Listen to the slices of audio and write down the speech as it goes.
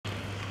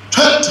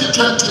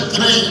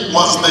2023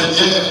 was the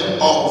year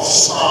of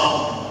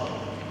Psalm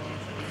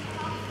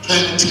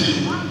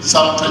 23. You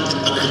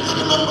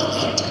remember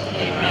that?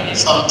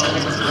 Psalm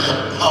 23,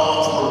 a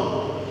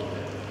powerful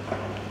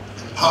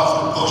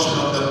portion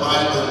of the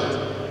Bible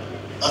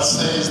that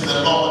says, "The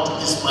Lord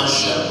is my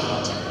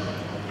shepherd,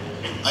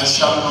 I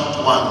shall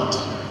not want.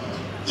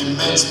 He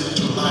makes me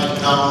to lie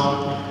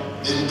down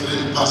in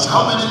green pastures."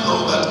 How many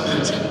know that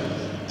scripture?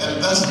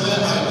 And that's where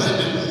I read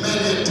it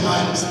many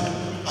times.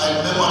 I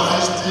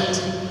memorized it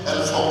and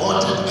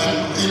forgot it and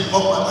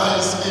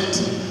re-memorized it.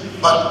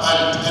 But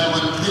and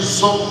we preach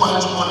so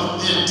much on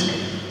it,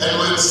 and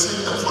we've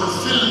seen the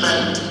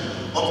fulfillment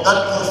of that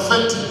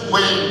prophetic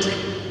word.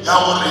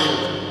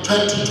 Yahweh,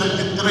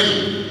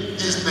 2023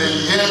 is the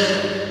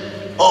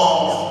year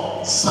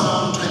of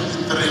Psalm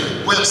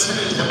 23. We've seen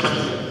it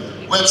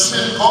happening. We've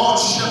seen God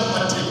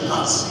shepherding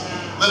us.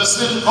 We've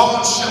seen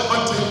God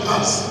shepherding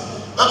us.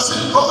 We've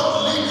seen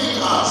God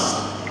leading us.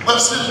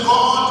 We've seen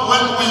God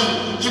when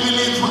even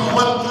if we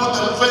went through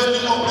the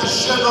valley of the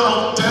shadow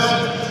of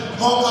death,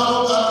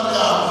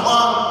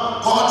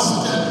 God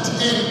stepped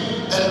in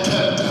and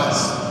kept us.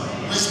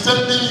 We're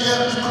standing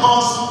here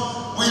because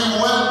we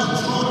went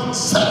through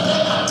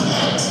certain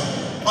attacks,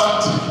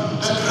 but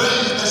the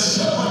grace, the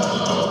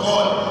shepherdhood of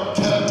God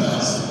kept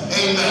us.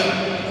 Amen.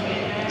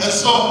 And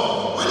so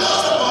we're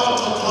just about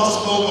to cross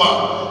over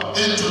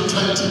into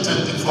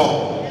 2024.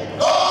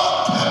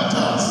 God kept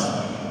us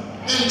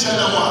in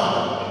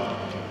January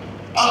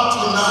up to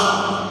now.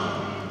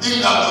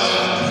 In our way,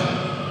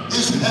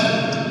 His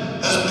hand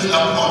has been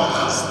upon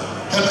us.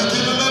 Can we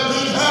give Him a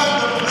big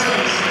hand of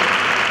praise?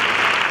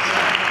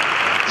 Yeah.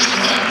 His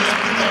hand has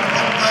been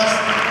upon us,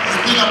 has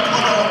been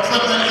upon our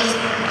families,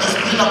 has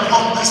been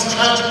upon this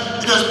church.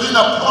 It has been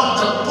upon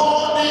the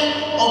body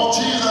of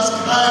Jesus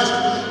Christ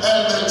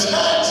and the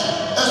church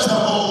as a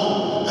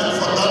whole. And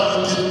for that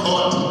we give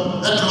God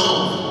the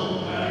glory.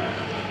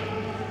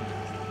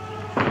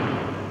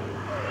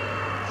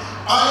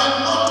 I am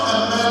not a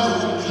man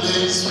who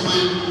plays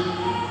with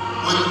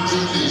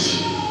English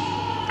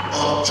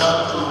or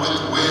juggle with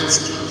words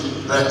to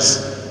impress.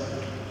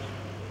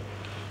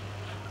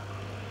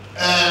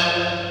 And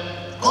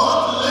God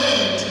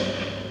laid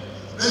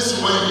this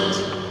word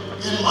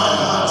in my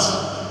heart.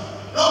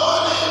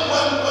 Normally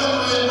when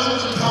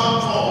we come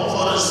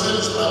for a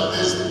service like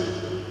this,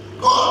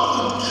 God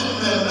would give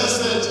me a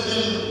message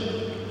in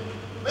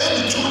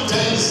maybe 2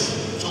 days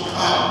to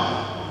come.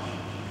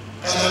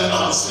 And then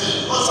I'll say,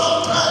 but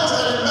sometimes I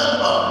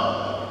remember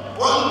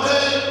one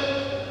day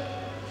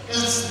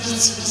it's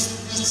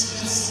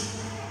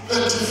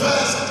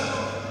 31st,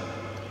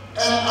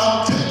 and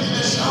I'm taking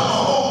a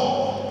shower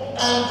home,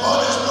 and God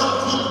has not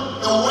put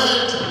the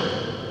word.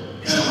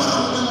 And what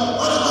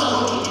am I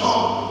going to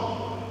talk?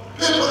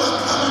 People are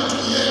coming to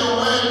hear your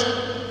word,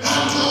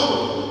 and too.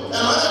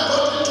 And when I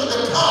got into the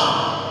car,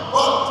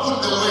 God put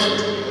the word.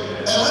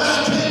 And when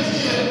I came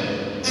here,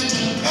 it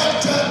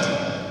impacted,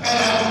 and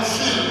I could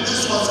feel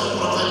this was a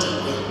prophetic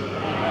word.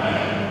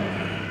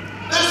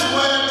 This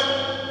word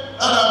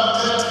that I'm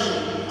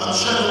getting, I'm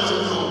sharing with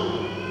you.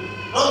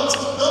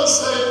 Don't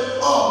say,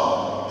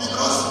 oh,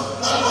 because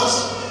that was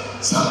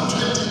Psalm 23,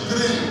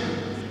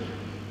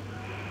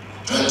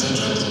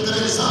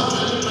 Psalm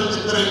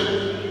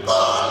 2023.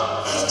 God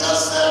has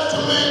just said to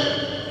me,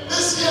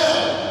 this year,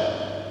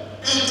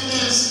 it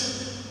is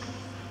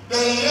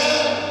the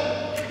year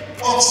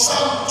of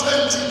Psalm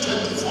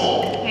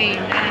 2024.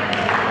 Amen.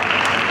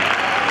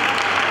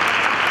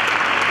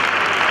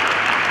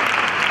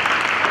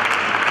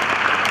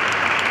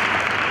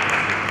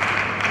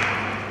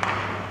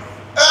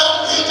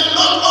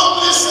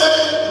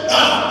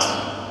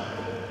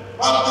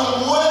 But the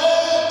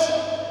word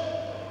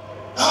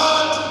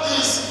that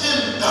is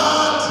in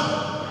that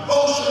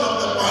portion of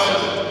the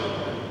Bible,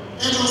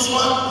 it was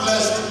what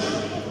blessed me.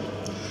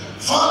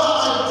 Father,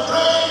 I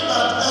pray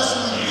that as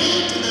we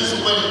read this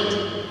word,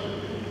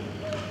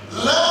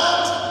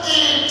 let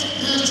it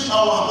hit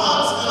our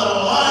hearts and our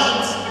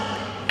minds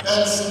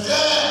and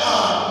stir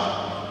up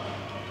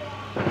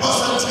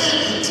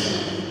positivity,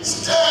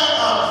 stir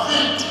up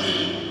victory,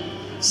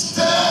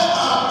 stir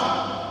up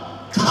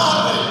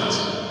courage,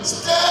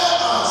 stir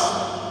us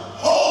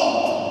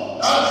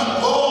hope that we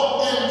go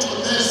into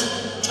this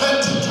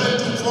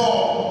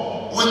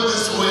 2024 with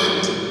this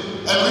word.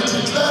 And we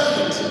declare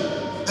it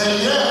the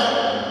year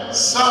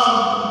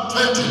Psalm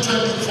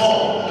 2024.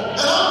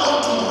 And I'm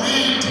going to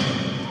read.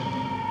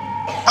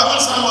 I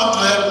want someone to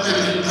help me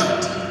read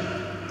that.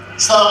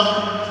 Psalm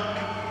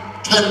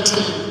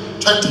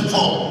 2024.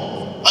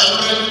 Are you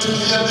ready to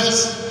hear this?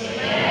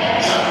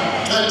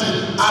 Yeah,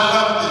 20. I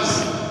love this.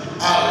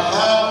 I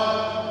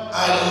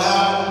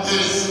love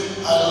this.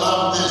 I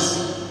love this.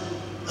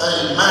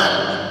 Amen.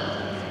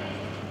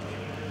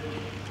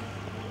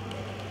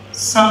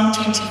 Psalm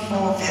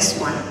 24, verse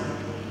 1.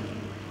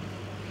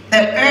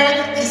 The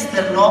earth is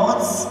the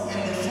Lord's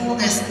and the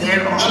fullness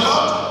thereof. The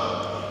Lord?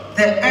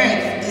 The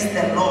earth is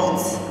the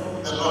Lord's.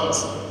 The Lord.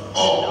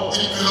 Oh,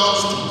 it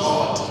belongs to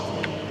God.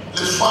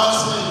 The first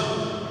thing,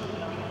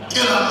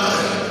 get up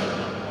there.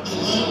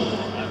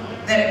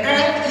 The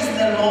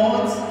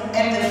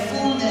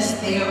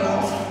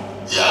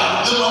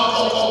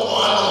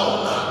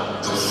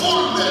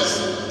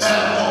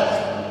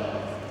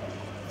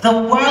the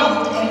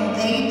world and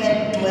they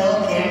that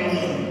dwell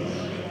therein.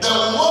 The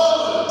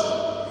world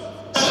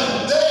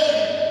and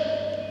they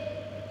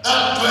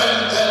that dwell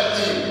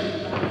therein.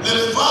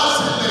 Live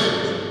fastly,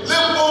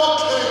 live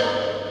boldly,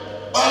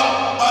 but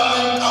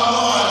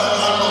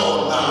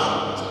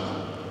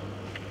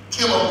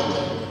keep up with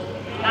it.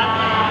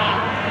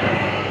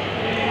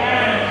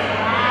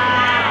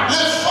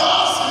 Live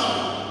fastly.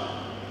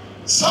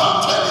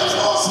 Psalm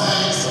 24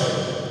 says,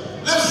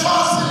 live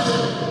fastly.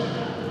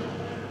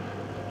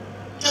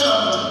 Get up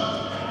with it.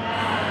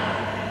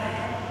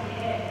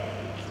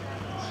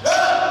 The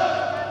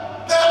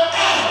earth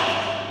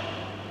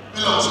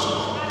belongs to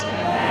God.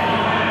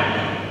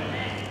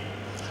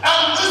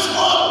 And this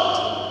world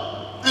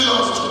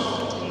belongs to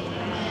God.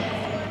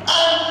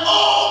 And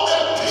all the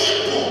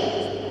people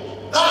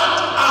that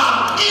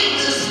are in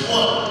this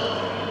world,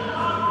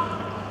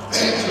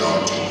 they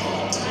belong to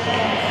God.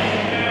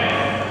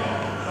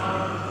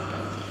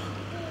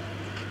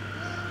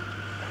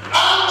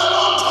 And the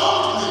Lord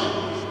told me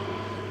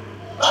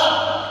that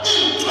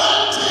in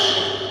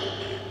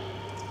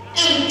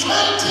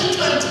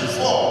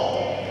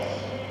 2024,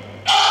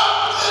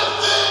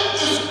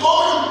 everything is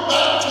going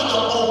back to the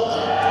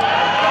owner.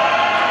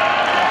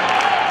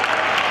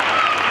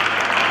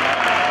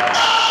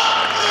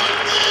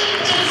 Everything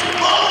is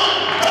going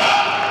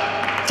back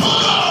to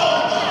the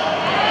owner.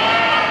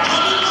 You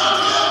did not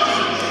hear me.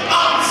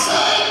 I'm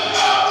saying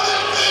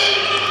everything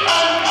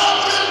and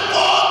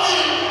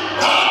everybody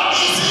that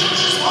is in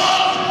this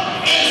world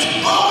is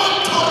going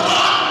to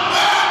run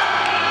back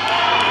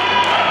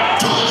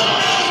to the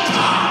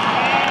maker.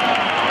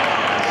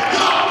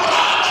 Your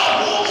brother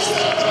who is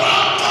a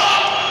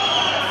drunkard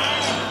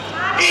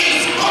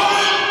is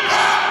going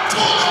back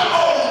to the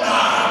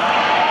owner.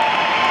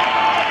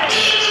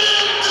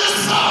 Even the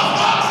South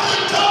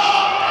Africa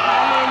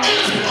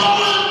is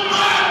going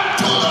back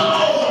to the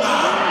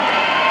owner.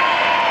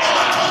 Am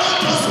I talking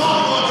to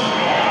somebody?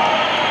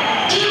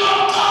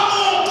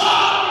 Ilokamuka,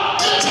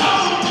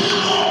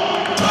 Itamutimo,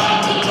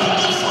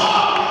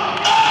 2024,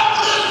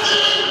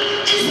 everything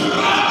is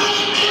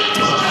running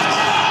into the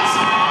hands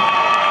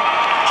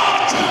of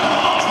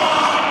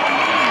Jehovah.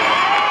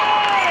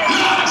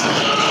 Your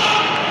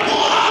children who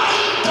are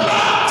in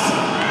drugs,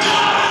 they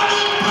are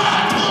running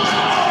back to the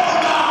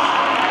owner.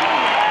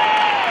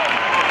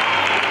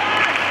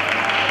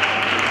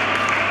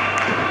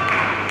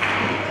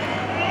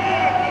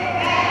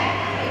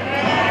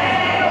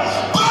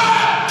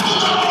 Back to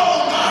the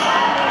owner.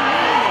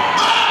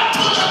 Back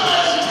to the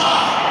maker.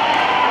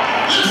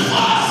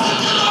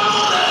 Lifasike la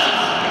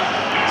morena.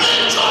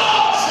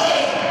 Lijoze.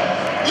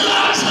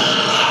 Your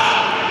children,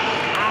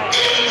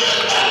 even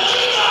the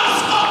leaders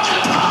of the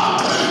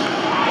country,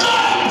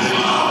 they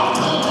belong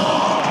to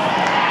God.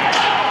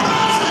 The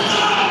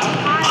president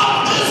of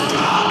this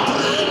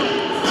country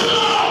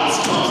belongs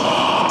to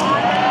God.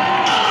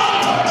 Am I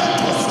talking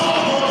to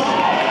somebody?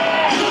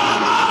 Your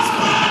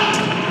husband,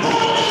 who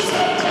is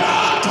a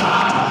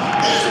drunkard,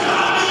 is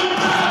running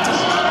back to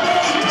the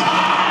maker.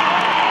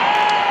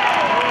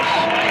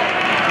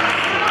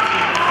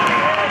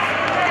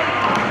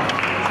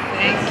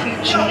 Thank you,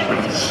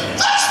 Jesus.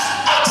 This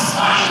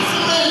excites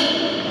me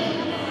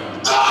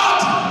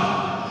that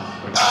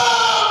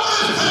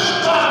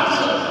everything that,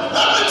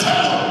 let me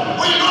tell you,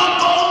 we're not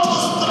going to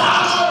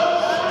struggle.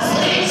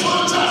 Things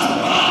will just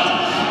run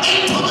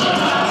into the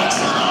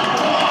direction of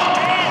God.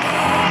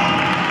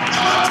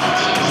 Am I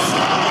talking to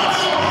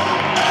somebody?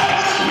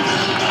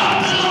 Everything that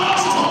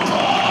belongs to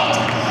God,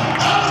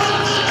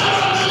 everything that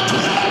has been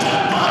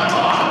created by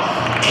God,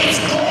 is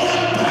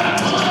going back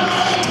to the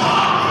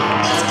maker.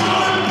 It's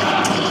going back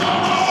to the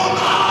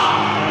owner.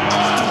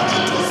 Am I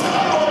talking to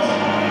somebody?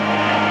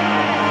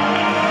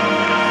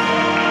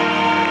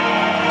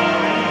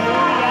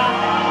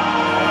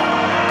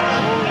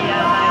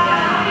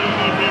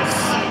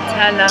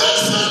 This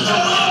is the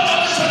way that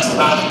is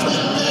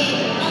exciting me.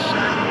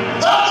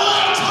 That we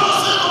are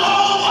crossing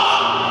over,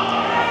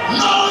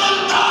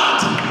 knowing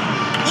that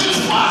it's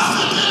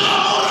fasting in the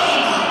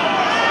morena,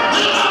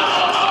 in the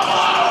Papa,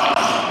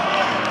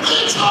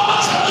 it's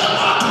always in the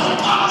Papa,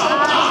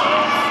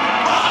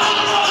 but in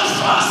the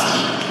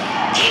fasting,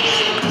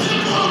 even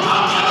people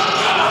are going to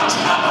never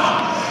jabber.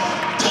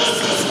 This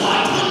is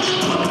what we need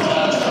to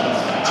tell them.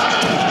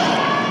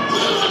 And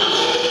we will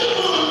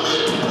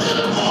meet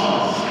people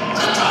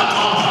that are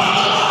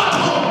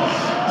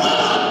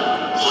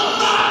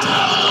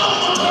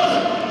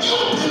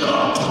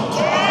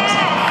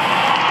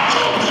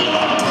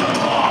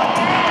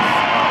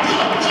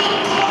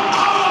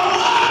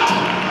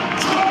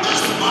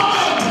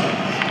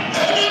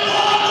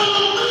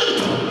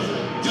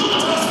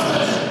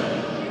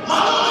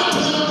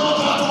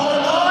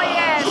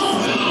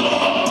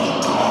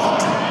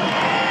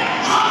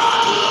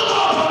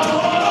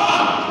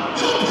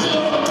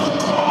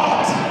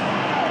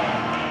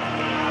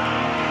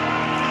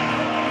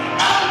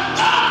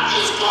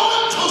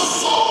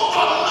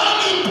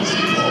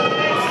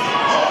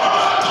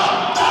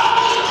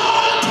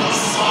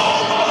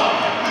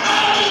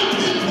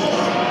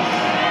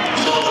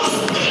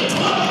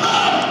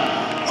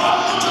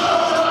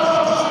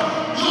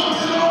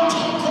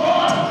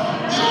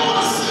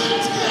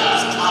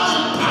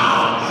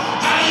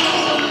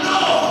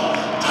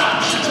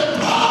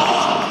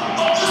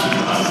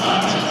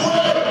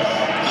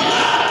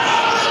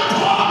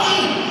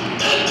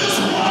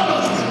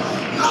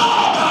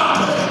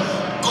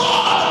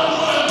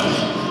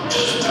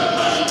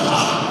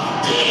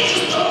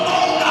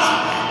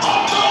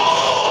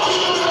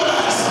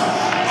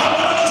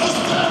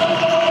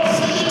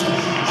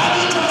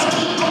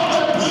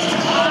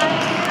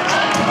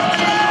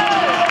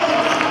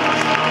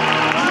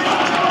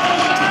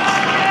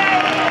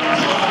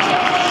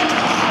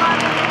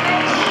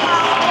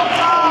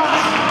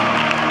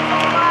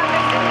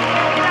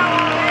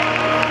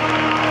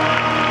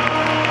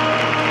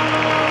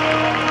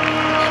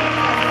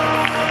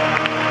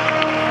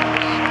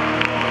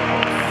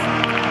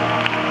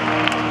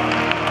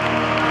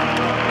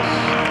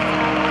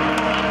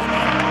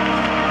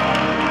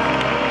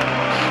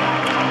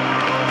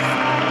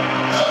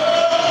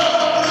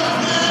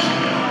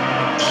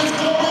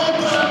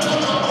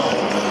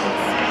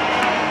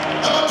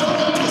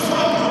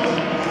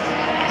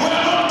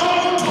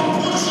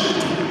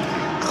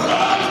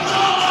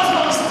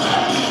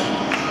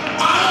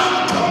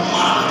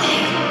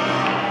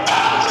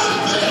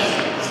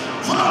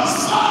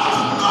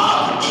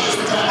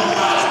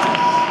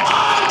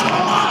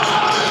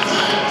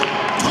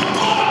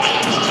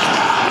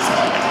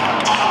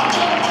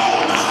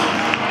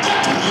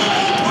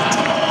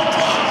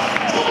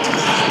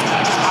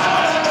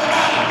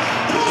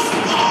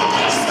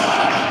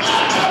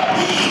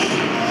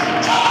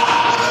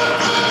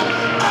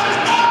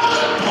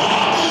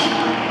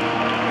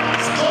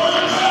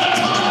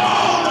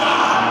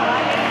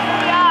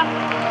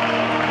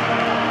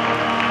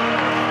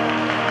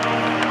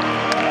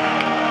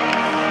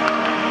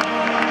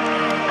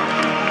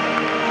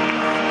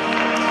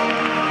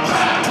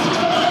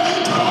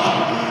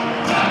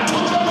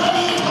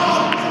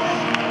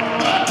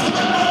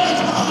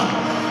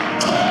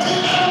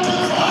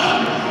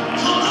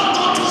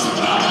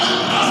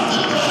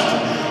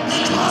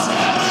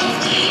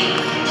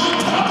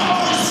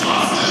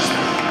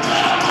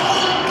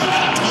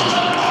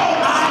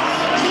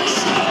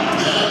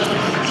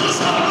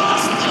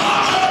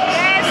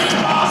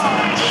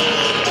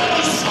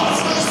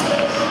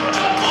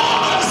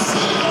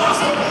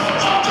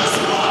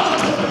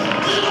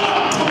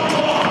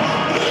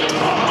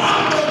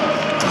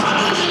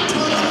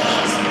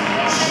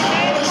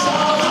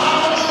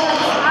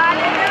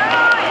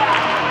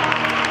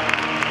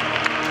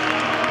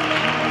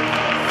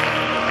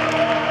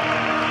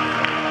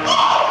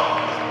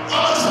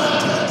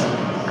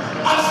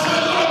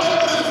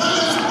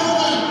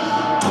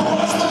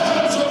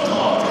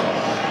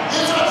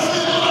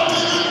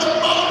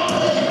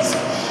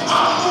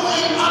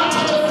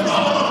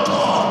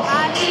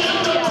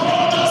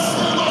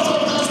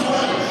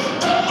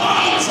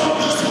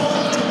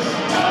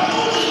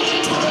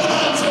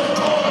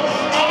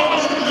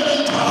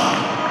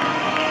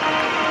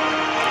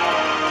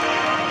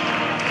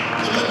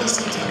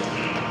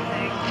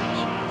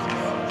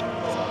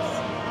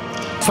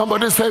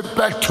Somebody say,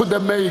 back to the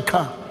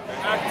maker.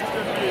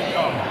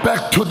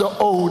 Back to the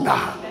owner.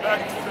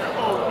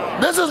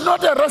 This is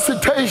not a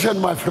recitation,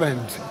 my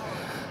friend.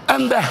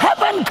 And the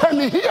heaven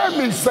can hear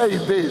me say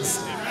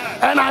this.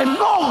 And I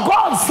know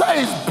God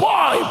says,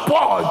 boy,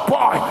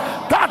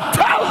 that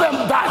tell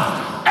them that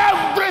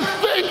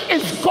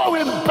everything is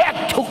going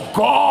back to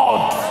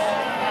God.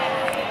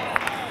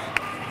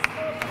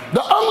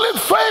 The only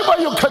favor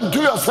you can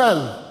do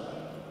yourself,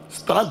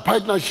 strike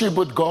partnership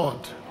with God.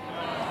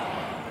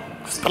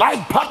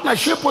 Strike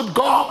partnership with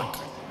God.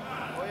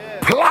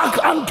 Plug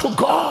unto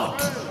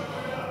God.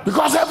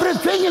 Because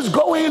everything is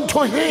going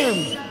to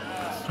Him.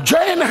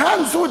 Join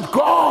hands with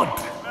God.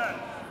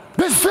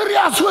 Be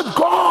serious with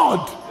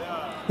God.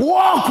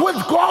 Walk with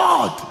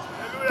God.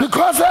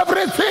 Because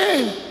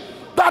everything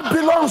that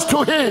belongs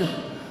to Him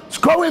is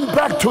going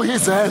back to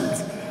His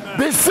hands.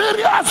 Be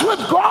serious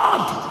with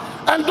God.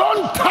 And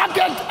don't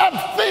target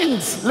at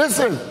things.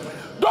 Listen.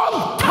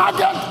 Don't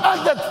target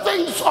at the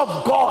things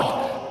of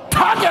God.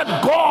 Target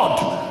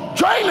God.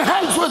 Join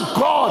hands with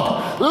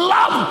God.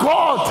 Love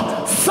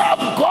God. Serve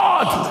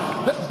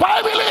God. The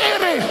Bible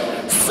in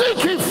it.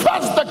 Seek ye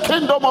first the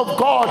kingdom of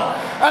God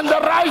and the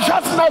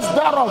righteousness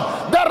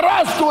thereof. The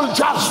rest will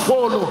just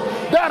follow.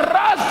 The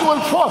rest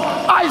will follow.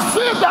 I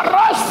see the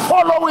rest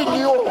following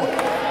you.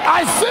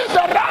 I see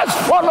the rest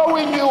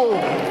following you.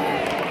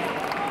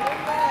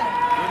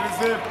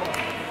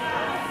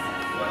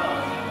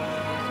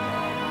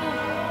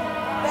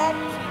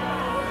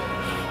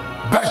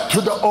 Back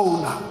to the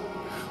owner.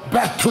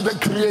 Back to the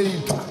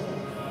creator.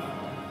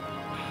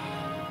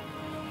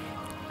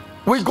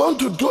 We're going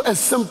to do a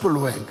simple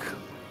work.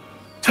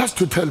 Just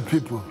to tell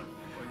people,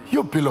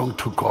 you belong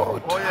to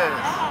God. Oh,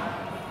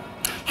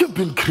 yes. You've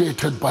been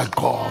created by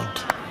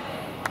God.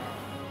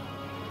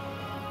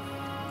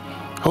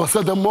 I was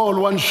at the mall,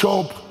 one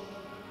shop,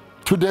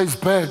 2 days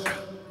back.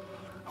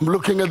 I'm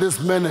looking at this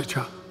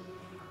manager.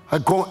 I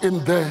go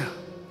in there.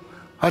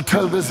 I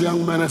tell this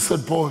young man, I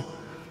said, boy,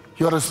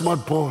 you're a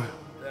smart boy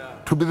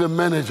to be the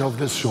manager of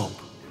this shop.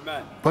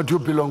 Amen. But you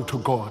belong to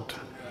God.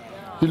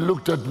 He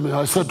looked at me.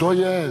 I said, oh,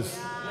 yes.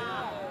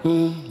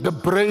 The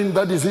brain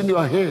that is in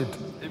your head,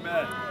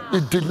 amen,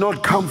 it did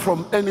not come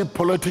from any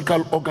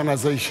political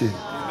organization.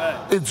 Amen.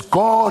 It's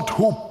God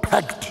who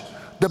packed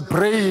the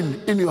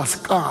brain in your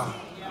skull.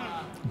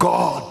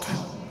 God.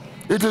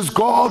 It is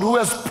God who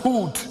has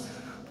put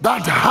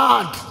that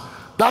heart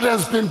that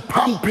has been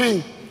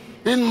pumping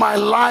in my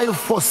life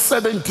for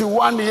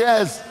 71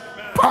 years,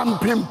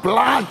 pumping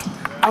blood.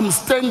 I'm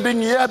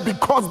standing here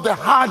because the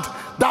heart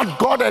that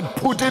God had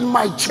put in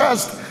my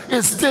chest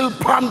is still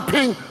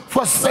pumping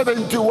for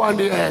 71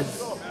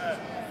 years.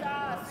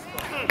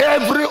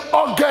 Every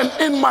organ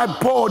in my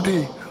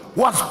body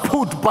was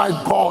put by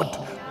God.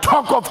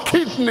 Talk of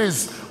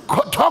kidneys,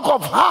 talk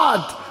of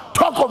heart,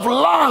 talk of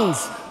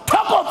lungs,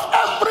 talk of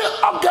every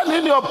organ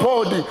in your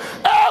body,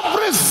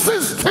 every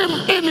system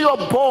in your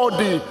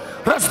body,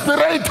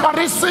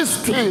 respiratory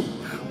system,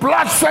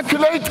 blood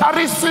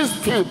circulatory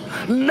system,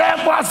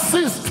 nervous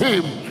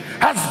system,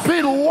 has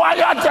been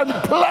wired and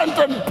planned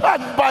and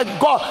packed by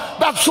God.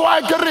 That's why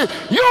I can read,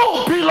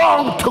 you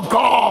belong to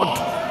God.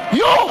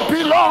 You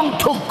belong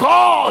to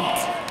God.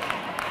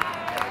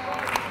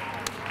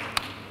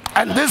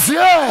 And this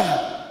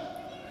year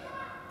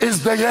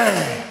is the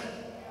year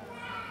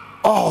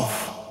of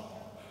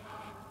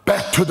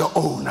back to the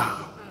owner.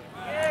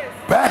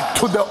 Back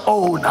to the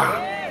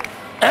owner.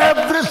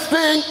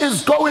 Everything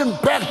is going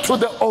back to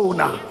the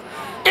owner.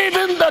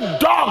 Even the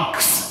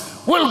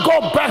dogs will go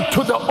back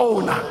to the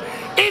owner.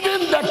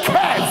 Even the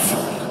cats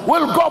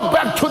will go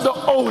back to the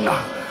owner.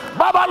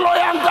 Baba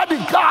loyanga di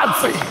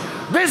katsi.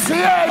 This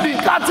year di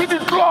katsi di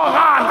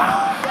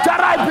tlogana. That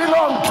I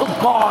belong to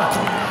God.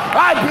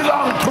 I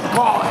belong to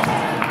God.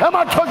 Am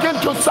I talking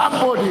to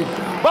somebody?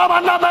 Baba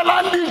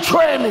namelandi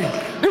training.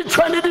 The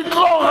training di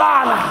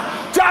tlogana.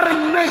 That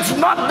needs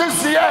not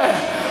this year.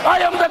 I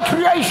am the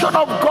creation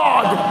of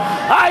God.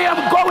 I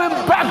am going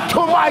back to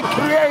my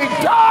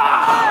Creator.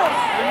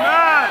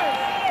 Amen.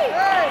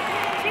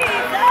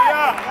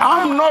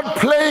 I'm not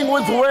playing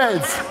with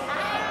words.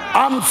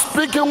 I'm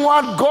speaking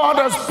what God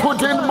has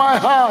put in my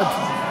heart.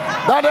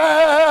 That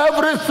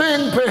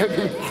everything,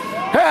 baby,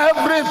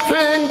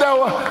 everything, the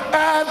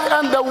earth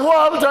and the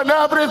world and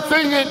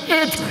everything in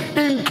it,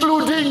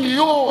 including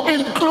you,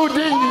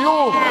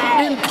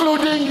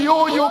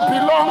 you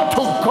belong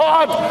to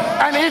God.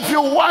 And if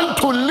you want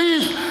to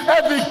live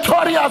a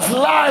victorious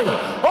life,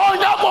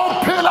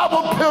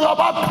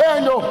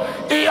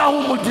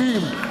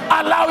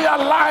 allow your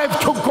life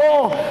to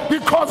go,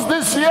 because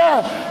this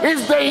year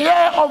is the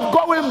year of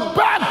going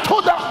back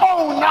to the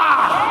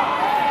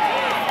owner.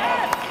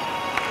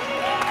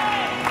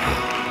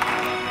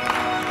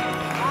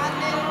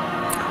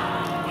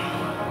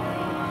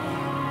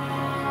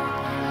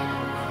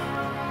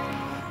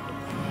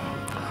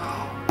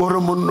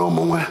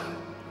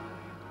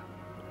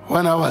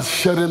 When I was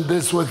sharing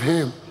this with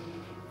him,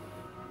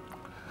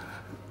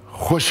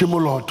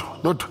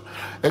 Hoshimoloto, not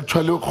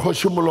actually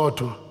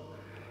Hoshimoloto,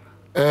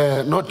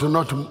 not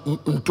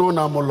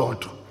Ntuna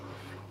Moloto,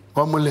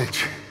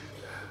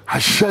 I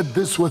shared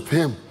this with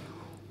him.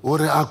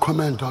 Or I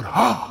comment on,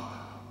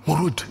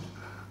 Murut,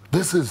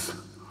 this is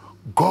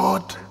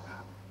God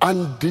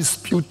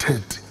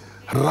undisputed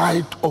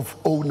right of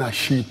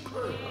ownership.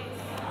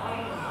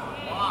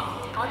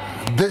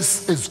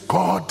 This is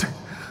God's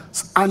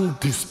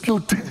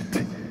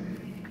undisputed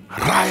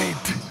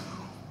right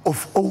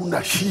of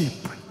ownership.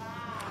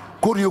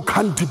 You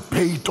can't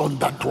debate on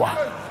that one.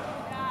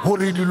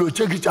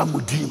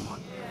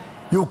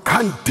 You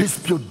can't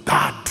dispute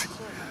that.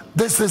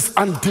 This is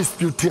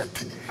undisputed.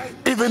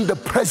 Even the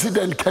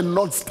president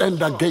cannot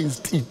stand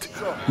against it.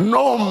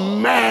 No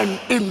man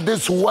in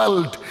this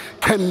world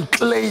can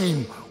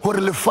claim.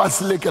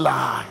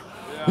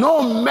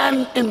 No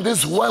man in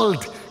this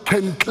world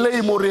can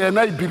claim or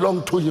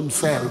belong to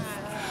himself.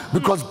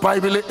 Because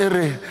Bible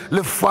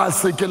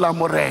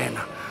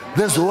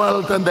this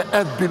world and the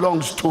earth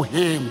belongs to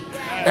him.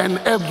 And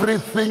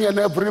everything and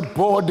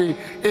everybody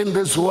in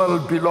this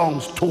world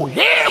belongs to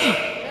him.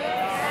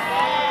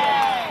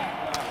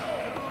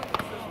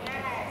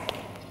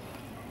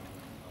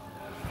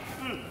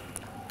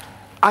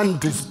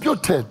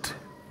 Undisputed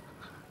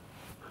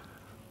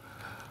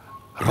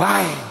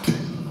right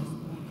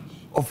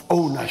of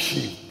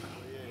ownership.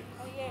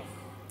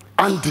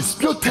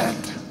 Undisputed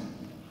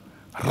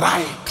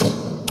right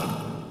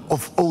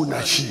of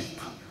ownership.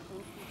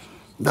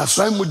 That's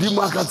why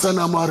Mudima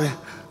Katsanamare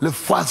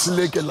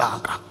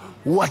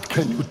what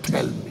can you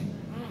tell me?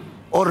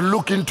 Or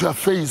look into your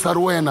face,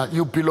 Arwena,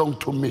 you belong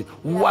to me.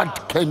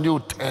 What can you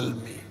tell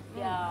me?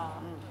 I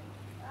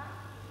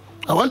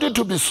want you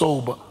to be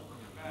sober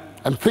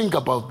and think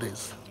about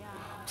this.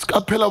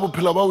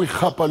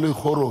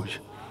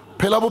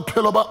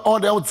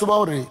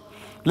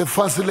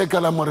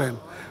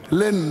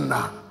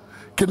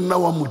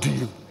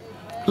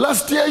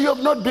 Last year you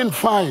have not been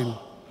fine.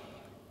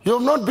 You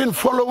have not been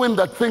following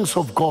the things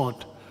of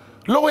God.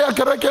 You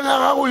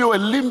were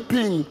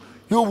limping.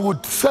 You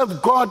would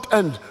serve God,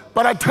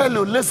 but I tell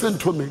you, listen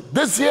to me.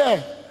 This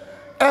year,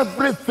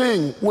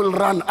 everything will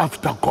run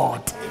after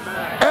God.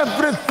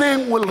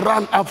 Everything will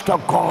run after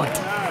God.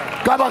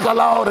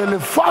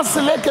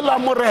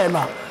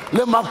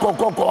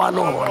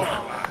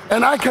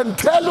 And I can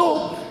tell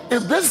you,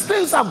 if these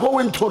things are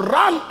going to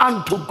run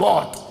unto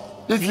God,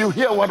 if you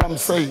hear what I'm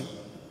saying,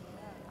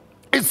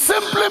 it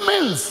simply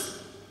means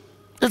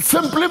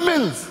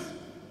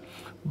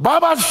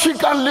Baba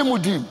Shikan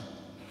Limudim,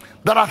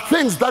 there are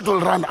things that will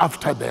run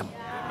after them.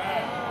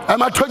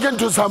 Am I talking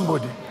to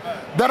somebody?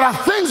 There are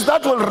things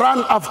that will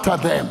run after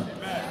them.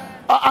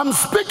 I'm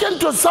speaking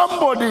to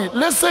somebody.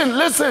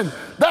 Listen.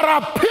 There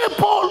are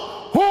people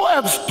who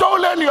have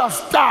stolen your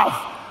stuff.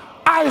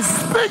 I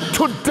speak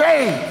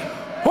today.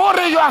 Or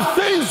your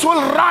things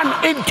will run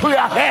into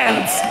your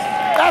hands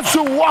as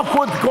you walk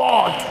with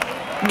God.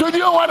 Do you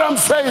know what I'm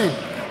saying?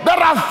 There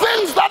are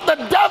things that the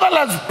devil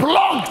has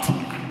blocked.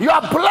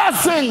 Your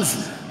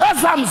blessings,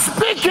 as I'm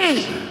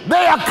speaking,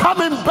 they are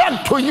coming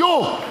back to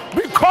you.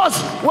 Because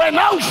when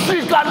I'm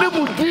sick, and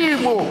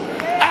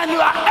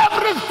you are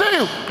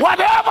everything,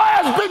 whatever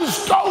has been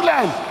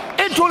stolen,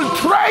 it will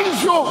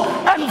trace you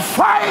and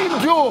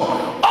find you.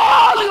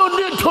 All you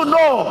need to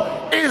know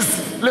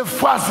is le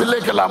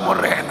fasileke la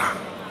morena,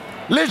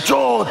 le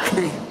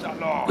choti,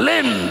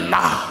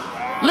 linna,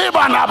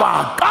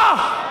 libanabaka.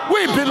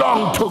 We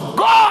belong to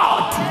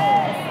God.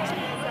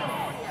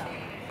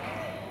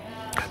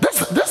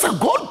 This is a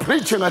good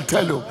preaching, I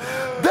tell you.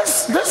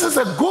 This is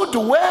a good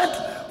word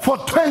for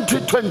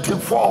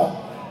 2024.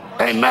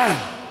 Amen.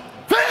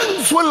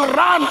 Things will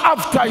run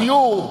after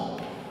you.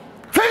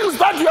 Things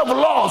that you have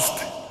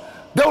lost,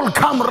 they will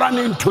come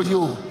running to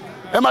you.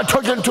 Am I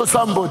talking to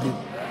somebody?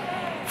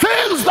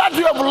 Things that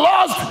you have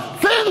lost,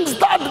 things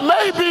that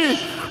maybe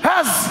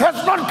has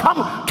not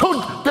come to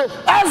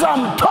as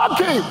I'm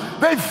talking,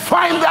 they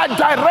find that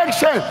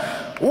direction.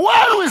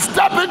 When we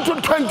step into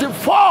 12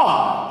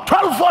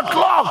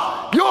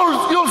 o'clock,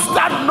 you'll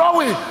start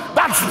knowing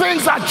that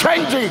things are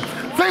changing.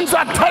 Things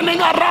are turning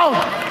around.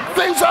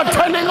 Things are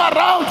turning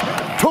around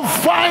to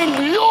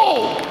find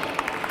you.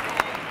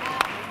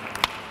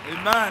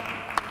 Amen.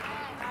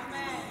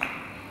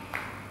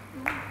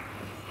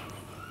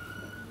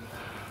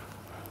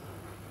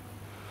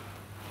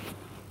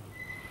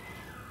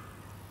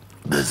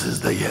 This is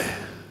the year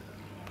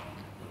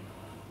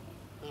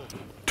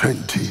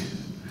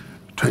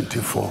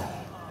 2024,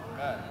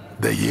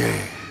 the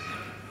year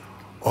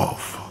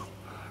of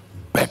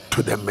back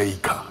to the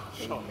maker,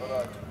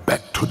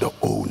 back to the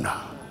owner.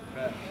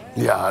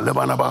 Yeah,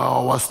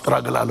 was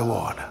struggle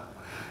alone.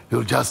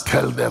 You just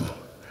tell them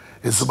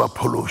it's about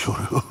pollution.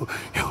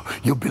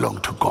 You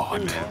belong to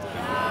God,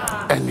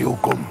 and you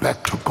go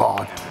back to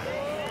God.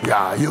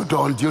 Yeah, you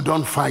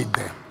don't fight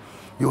them.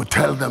 You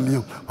tell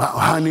them,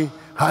 honey,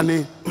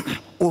 honey,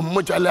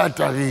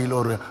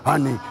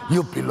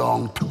 you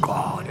belong to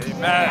God.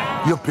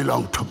 Amen. You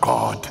belong to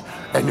God,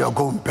 and you're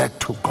going back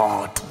to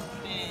God.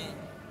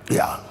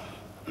 Yeah.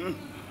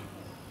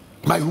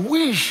 My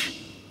wish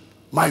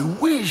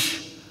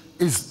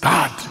is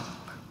that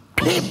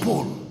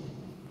people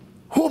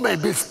who may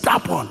be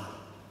stubborn,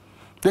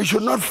 They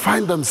should not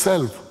find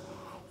themselves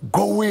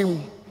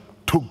going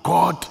to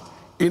God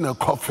in a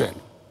coffin.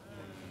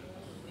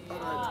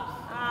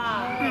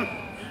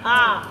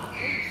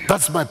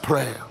 That's my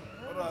prayer.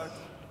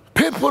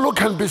 People who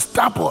can be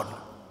stubborn,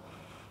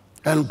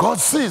 and God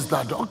sees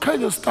that, okay,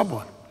 you're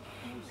stubborn,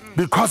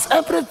 because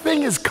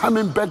everything is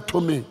coming back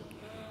to me,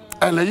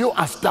 and you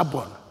are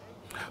stubborn.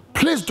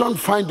 Please don't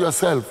find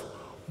yourself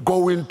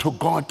going to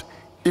God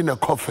in a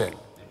coffin.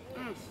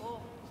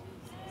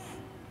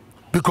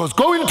 Because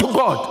going to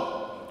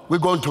God, we're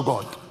going to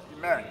God.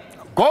 Amen.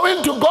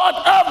 Going to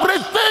God,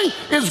 everything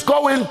is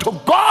going to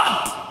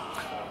God.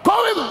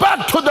 Going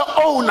back to the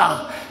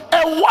owner.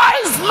 A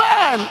wise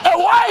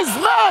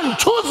man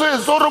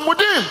chooses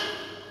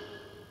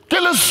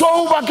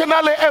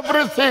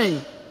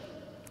everything.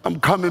 I'm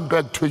coming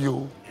back to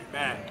you.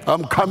 Amen.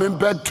 I'm coming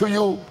back to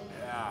you.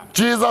 Yeah.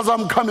 Jesus,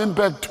 I'm coming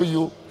back to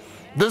you.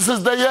 This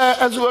is the year,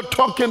 as we were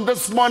talking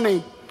this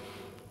morning,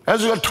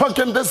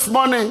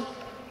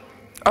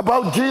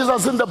 about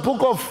Jesus in the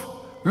book of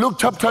Luke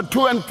chapter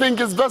 2, and think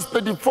it's verse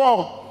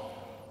 34,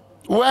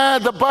 where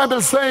the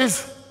Bible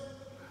says,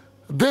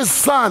 this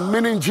son,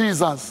 meaning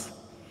Jesus,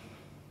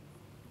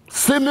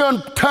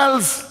 Simeon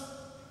tells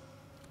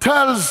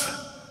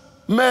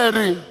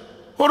Mary,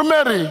 or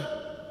Mary,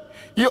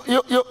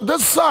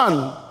 this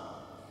son,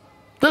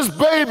 this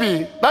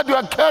baby that you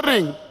are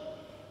carrying,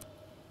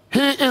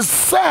 he is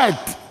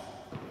set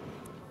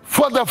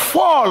for the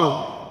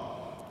fall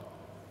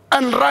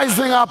and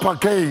rising up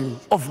again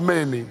of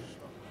many.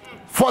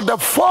 For the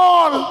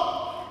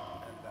fall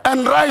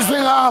and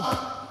rising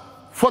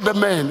up for the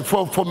men,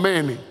 for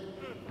many.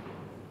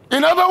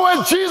 In other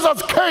words,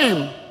 Jesus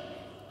came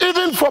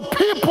even for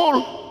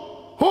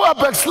people who are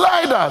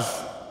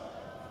backsliders.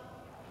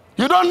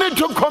 You don't need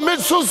to commit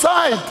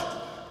suicide.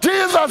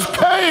 Jesus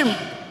came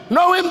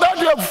knowing that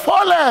you have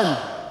fallen,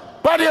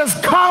 but he has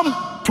come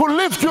to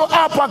lift you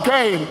up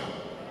again.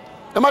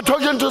 Am I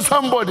talking to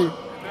somebody?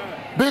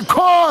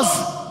 Because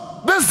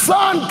this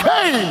son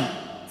came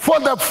for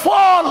the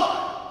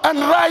fall and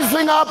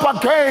rising up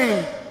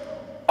again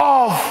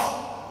of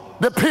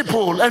the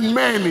people and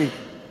many.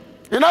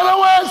 In other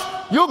words,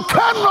 you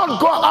cannot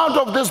go out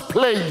of this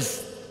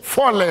place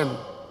fallen.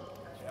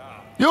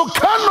 You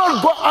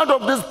cannot go out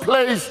of this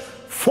place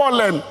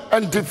fallen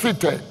and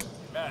defeated.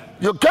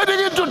 You're getting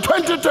into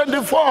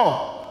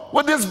 2024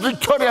 with this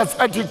victorious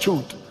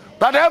attitude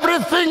that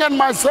everything and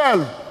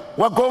myself,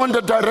 we're going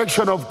the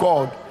direction of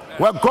God.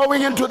 We're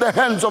going into the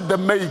hands of the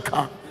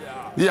Maker.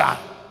 Yeah.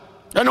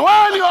 And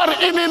when you are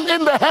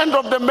in the hand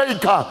of the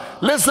Maker,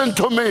 listen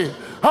to me.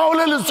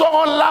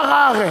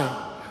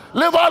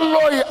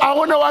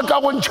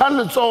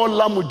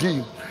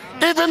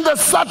 Even the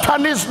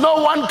Satanists, no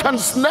one can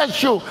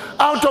snatch you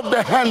out of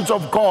the hands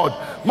of God.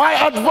 My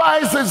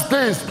advice is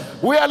this: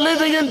 we are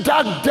living in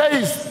dark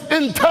days,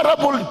 in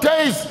terrible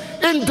days,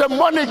 in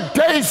demonic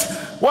days.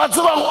 What's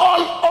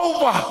all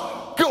over?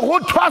 And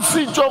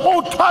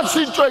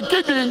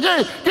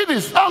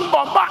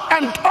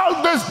all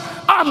this,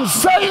 I'm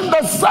saying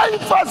the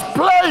safest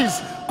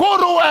place,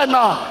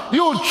 Guruena,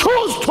 you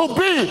choose to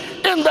be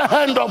in the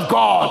hand of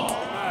God.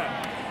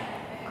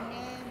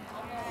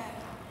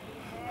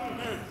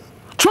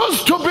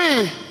 Choose to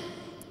be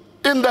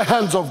in the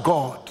hands of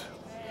God.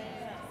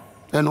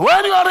 And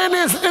when you are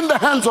in the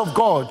hands of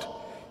God,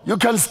 you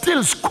can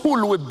still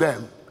school with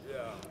them.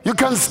 You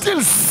can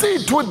still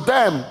sit with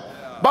them.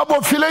 And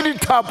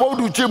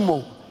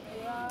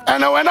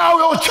when I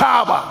will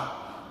chaba,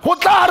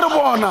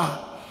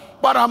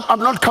 but I'm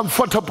not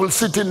comfortable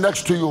sitting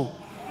next to you.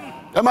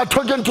 Am I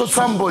talking to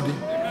somebody?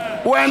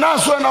 When I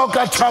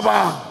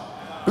chaba,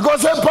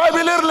 because the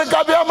Bible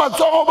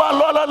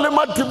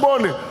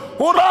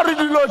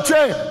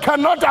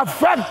cannot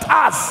affect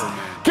us.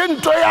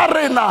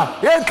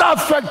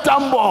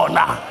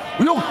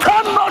 You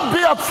cannot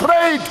be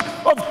afraid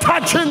of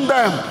touching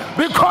them,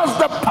 because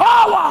the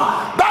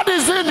power that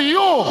is in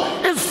you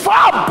is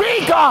far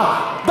bigger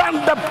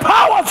than the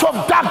powers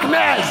of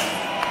darkness.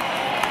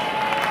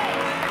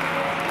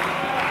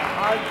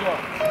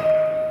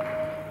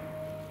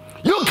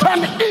 You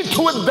can eat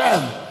with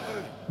them,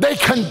 they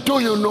can do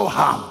you no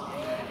harm.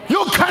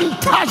 You can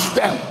touch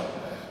them,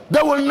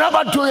 they will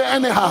never do you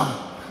any harm.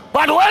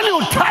 But when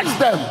you touch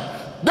them,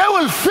 they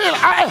will feel,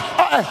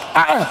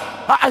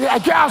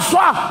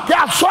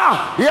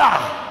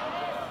 yeah.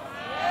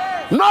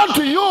 Not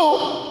you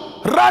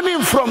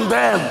running from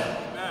them.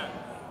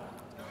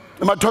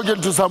 Am I talking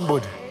to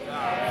somebody?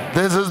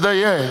 This is the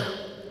year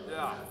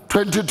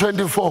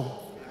 2024.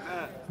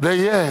 The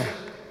year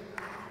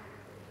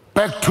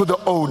back to the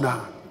owner,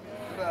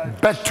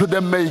 back to the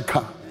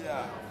Maker,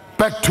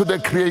 back to the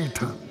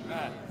Creator.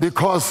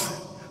 Because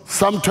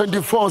Psalm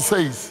 24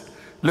 says,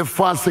 le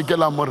fatshe ke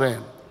la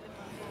morena,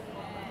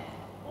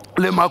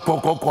 le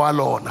makoko kwa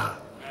lona,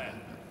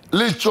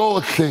 le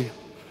tsotlhe,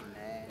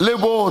 le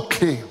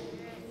botlhe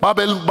ba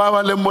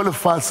le mo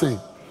lefatsheng,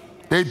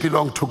 they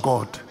belong to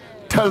God.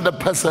 Tell the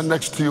person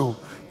next to you,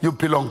 you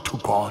belong to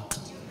God.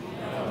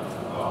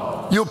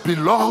 You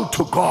belong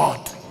to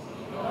God.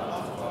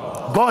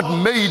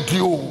 God made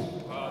you.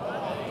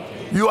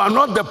 You are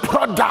not the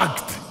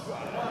product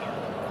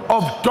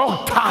of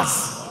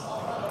doctors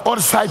or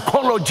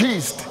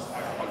psychologists.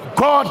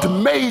 God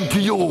made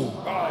you.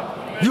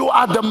 You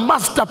are the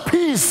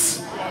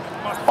masterpiece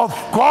of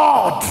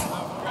God.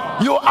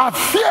 You are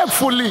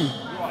fearfully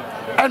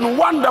and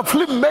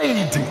wonderfully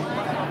made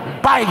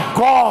by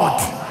God.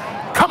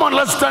 Come on,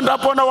 let's stand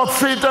up on our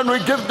feet and we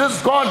give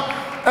this God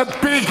a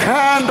big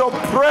hand of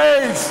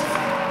praise.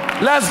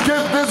 Let's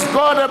give this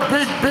God a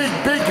big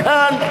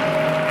hand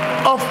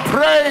of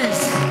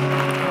praise.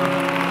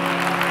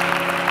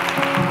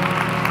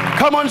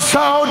 Come on,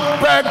 shout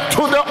back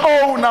to the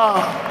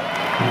owner,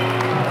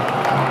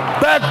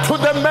 back to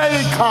the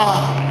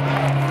maker.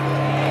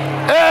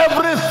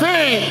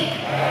 Everything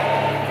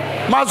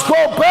must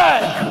go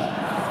back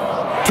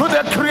to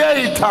the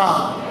creator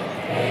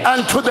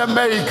and to the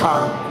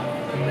maker.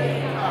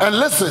 And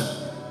listen,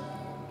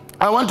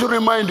 I want to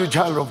remind you,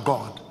 child of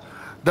God,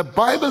 the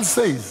Bible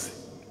says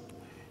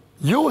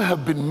you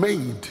have been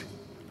made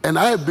and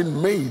I have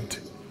been made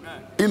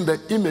in the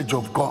image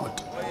of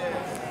God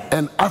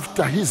and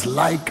after his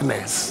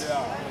likeness.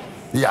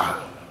 Yeah.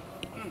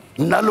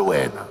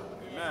 Naluena.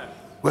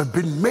 We've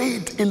been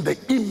made in the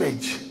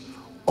image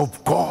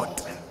of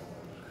God.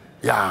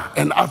 Yeah,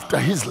 and after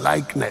his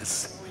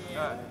likeness.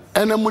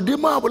 And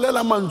Mudima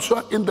abulela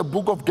manswa in the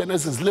book of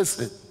Genesis,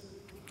 listen.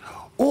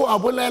 O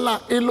abulela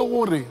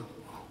ilori,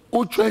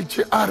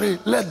 uchwechi are,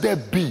 let there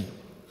be,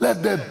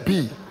 let there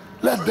be,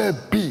 let there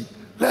be,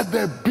 let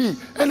there be.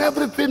 And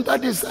everything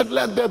that he said,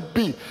 let there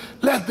be,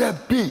 let there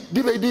be.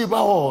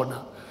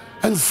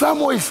 And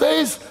Samuel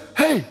says,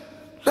 hey,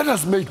 let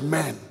us make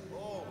men.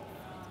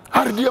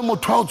 Let there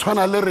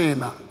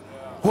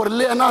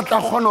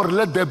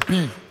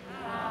be.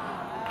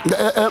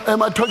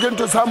 Am I talking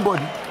to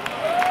somebody?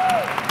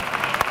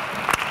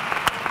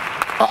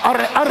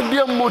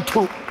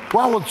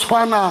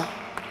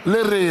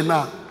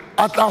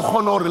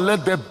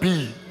 Let there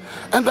be.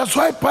 And that's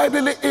why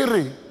Bible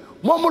iri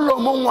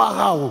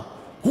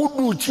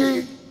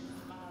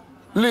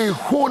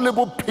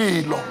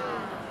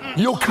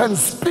you can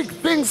speak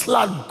things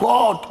like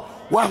God.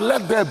 Well,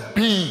 let there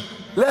be,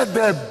 let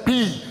there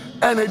be.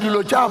 And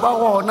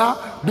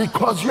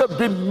because you have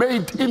been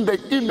made in the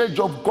image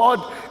of God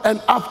and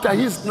after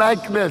his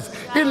likeness.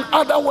 In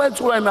other words,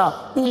 did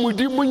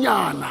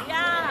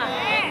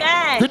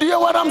you hear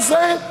what I'm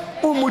saying?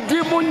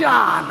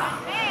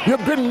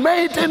 You've been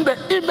made in the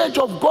image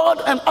of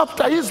God and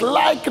after his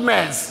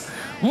likeness.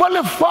 God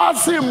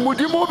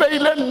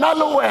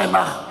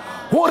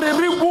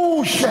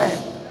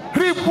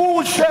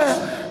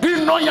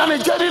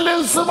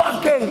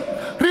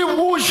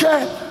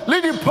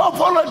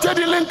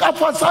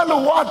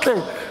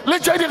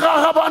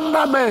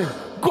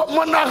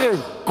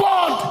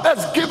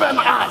has given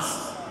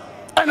us,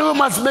 and we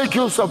must make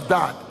use of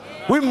that.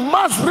 We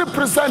must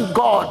represent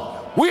God.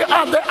 We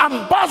are the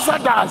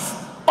ambassadors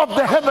of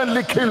the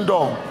heavenly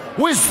kingdom.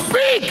 We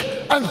speak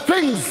and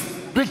things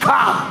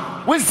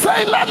become. We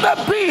say let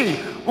there be.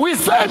 We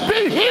say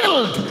be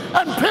healed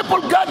and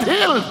people get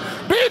healed.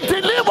 Be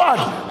delivered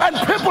and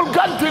people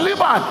get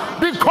delivered,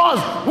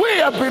 because we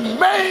have been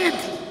made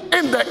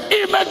in the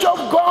image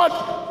of God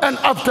and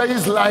after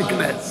his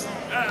likeness.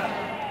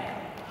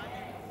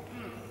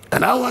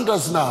 And I want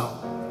us now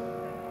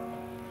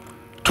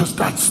to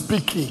start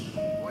speaking.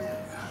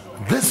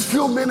 These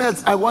few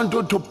minutes I want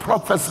you to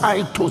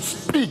prophesy, to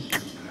speak.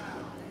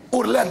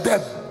 Or let there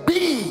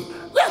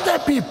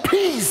be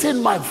peace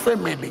in my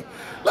family.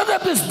 Let there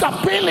be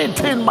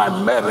stability in my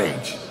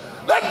marriage.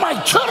 Let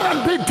my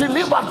children be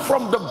delivered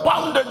from the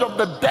bondage of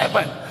the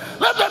devil.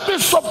 Let there be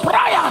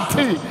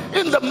sobriety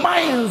in the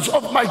minds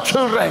of my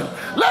children.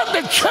 Let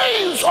the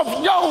chains of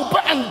yoke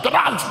and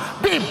drugs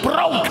be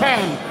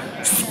broken.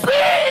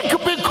 Speak,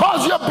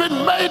 because you've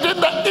been made in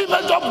the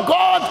image of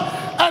God,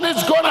 and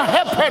it's going to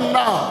happen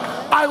now.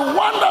 I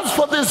want us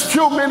for these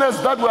few minutes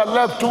that we're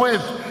left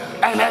with,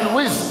 and then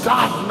we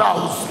start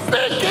now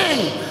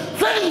speaking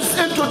things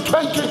into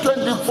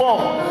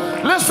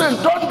 2024. Listen,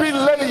 don't be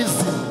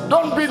lazy.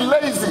 Don't be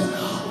lazy.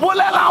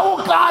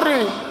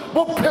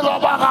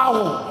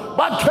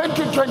 But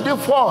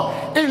 2024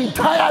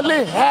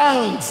 entirely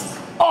hangs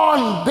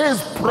on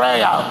this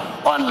prayer,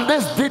 on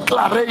this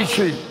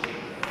declaration.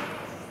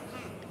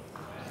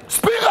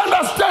 Speak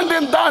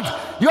understanding that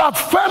your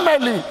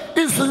family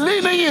is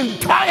leaning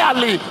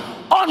entirely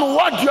on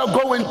what you're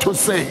going to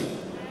say.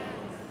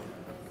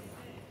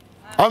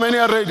 How many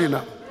are ready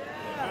now?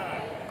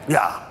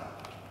 Yeah.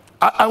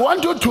 I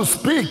want you to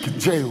speak,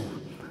 Jehu,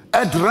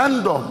 at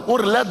random, or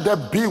let there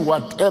be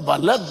whatever.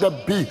 Let there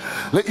be.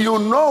 You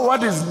know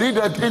what is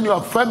needed in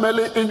your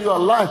family, in your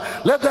life.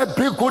 Let there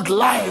be good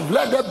life.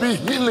 Let there be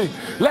healing.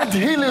 Let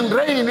healing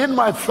reign in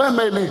my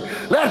family.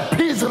 Let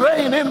peace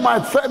reign in my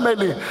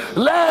family.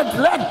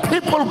 Let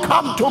people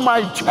come to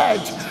my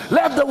church.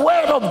 Let the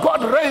word of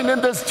God reign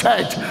in this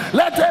church.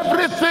 Let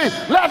everything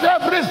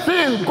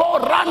go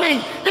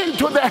running into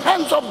into the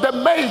hands of the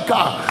Maker.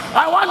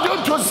 I want you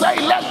to say,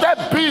 let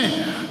that be.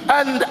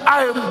 And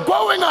I am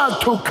going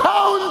out to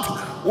count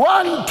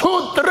 1,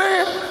 2, 3,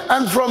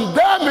 and from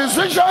there,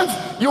 musicians,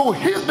 you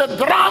hit the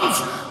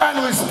drums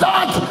and we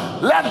start,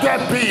 let there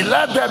be,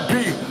 let there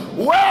be.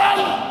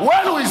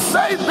 When we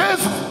say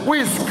this,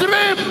 we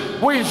scream,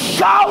 we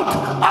shout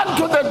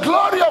unto the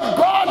glory of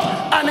God,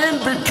 and in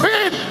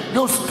between,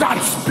 you start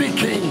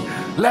speaking.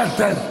 Let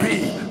there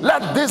be.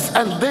 Let this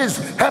and this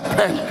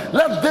happen.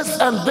 Let this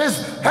and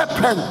this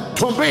happen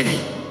to me.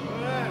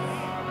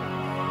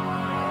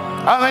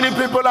 How many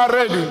people are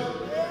ready?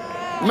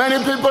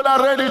 Many people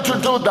are ready to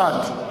do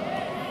that.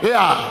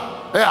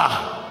 Yeah.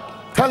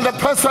 Tell the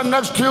person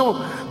next to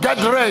you, get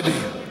ready.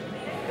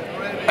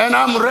 And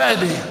I'm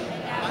ready.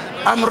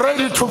 I'm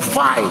ready to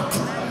fight.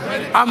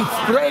 I'm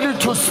ready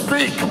to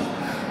speak.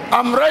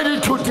 I'm ready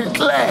to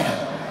declare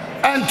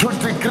and to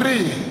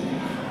decree.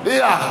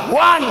 Yeah.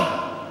 1.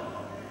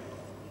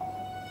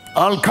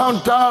 I'll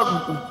count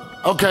down.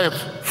 Okay,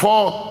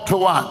 4 to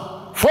 1.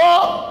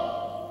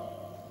 4,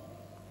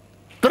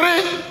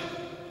 3,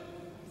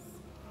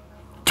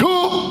 2.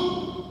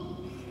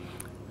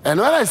 And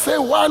when I say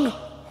 1,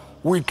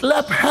 we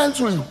clap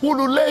hands, we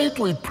hululate,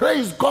 we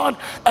praise God,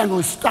 and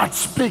we start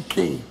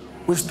speaking.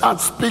 We start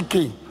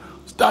speaking.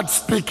 Start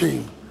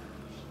speaking.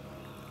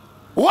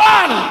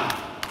 1.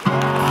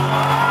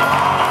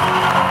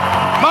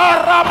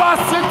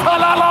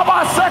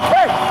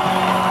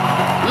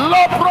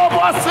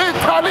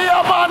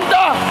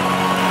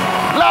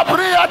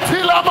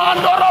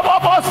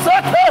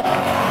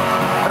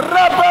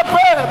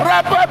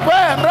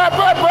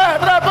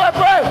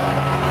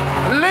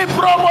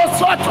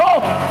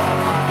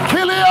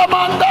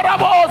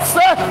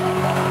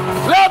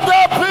 Let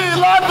there be,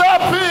 let there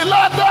be,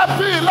 let there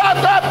be, let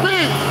there be.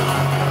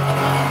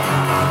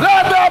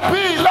 Let there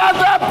be, let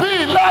there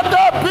be, let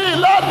there be,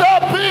 let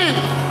there be.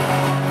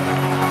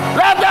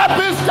 Let there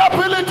be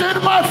stability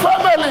in my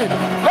family.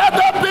 Let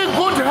there be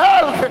good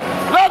health.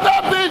 Let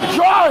there be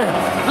joy.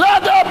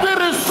 Let there be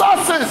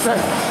resources.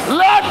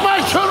 Let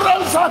my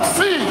children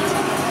succeed.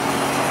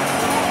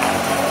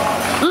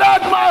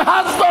 Let my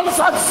husband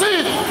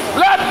succeed.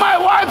 Let my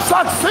wife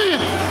succeed.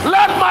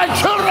 Let my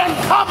children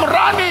come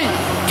running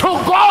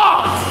to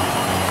God.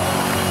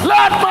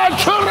 Let my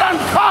children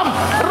come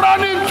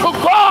running to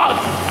God.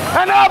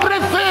 And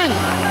everything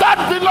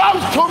that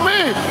belongs to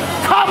me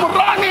come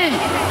running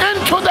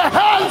into the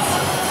hands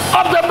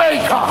of the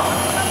Maker.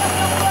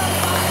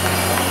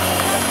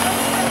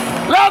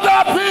 Let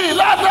there be,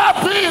 let there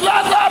be,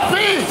 let there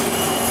be.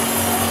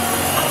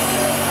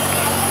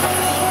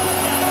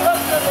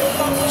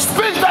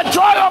 Speak the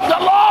joy of the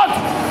Lord.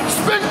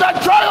 Speak the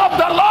joy of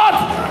the Lord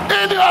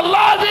in your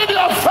life, in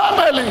your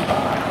family.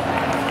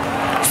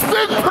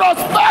 Speak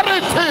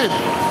prosperity.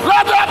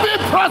 Let there be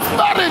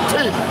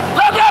prosperity.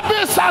 Let there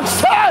be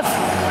success.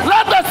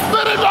 Let the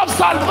spirit of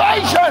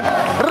salvation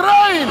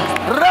reign,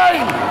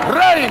 reign,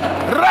 reign,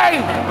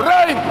 reign,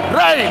 reign,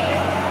 reign.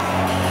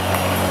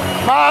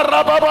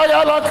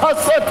 Marababaya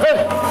kasete,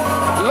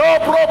 lo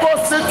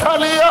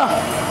probositalia,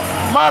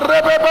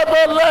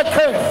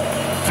 marebebebeleke.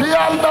 Let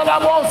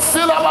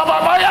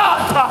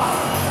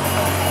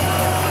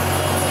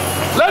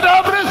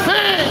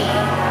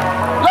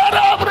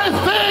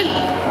everything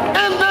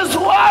in this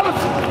world,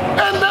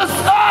 in this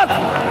earth,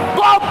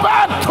 go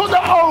back to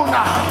the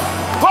owner,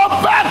 go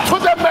back to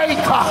the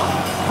Maker,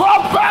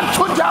 go back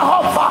to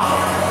Jehovah.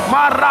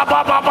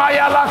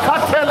 Marababaya la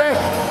katele,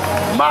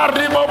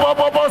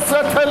 maribobobo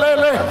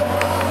setelele,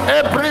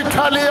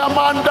 ebritali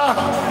amanda,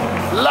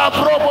 la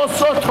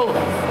probosoto.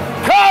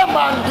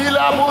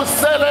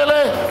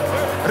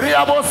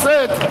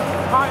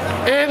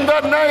 In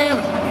the name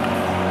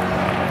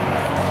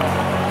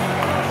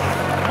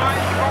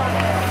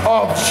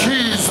of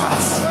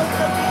Jesus.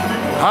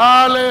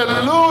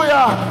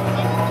 Hallelujah.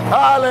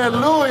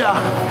 Hallelujah.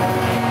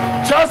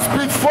 Just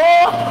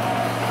before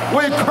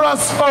we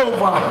cross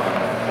over,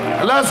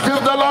 let's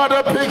give the Lord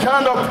a big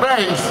hand of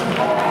praise.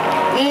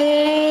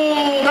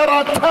 There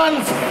are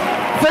tons.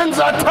 Things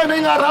are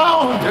turning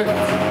around.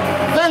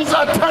 Things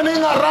are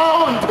turning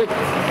around.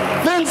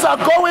 Things are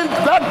going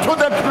back to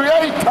the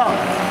Creator.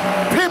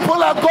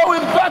 People are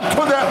going back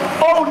to the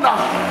owner.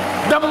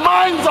 The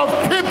minds of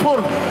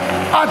people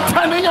are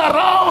turning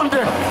around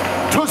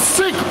to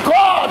seek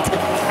God.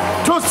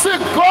 To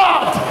seek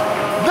God.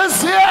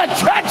 This year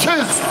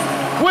churches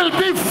will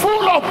be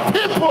full of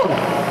people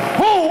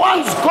who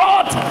wants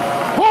God,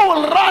 who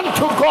will run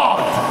to God.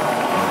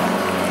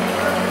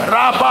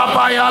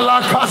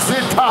 Rababayala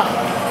kasita.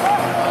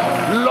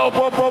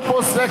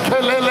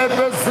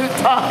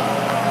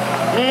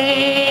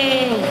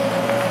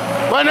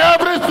 When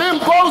everything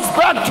goes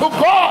back to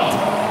God,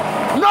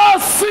 no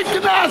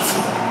sickness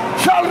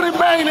shall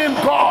remain in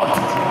God.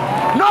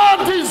 No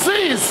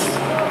disease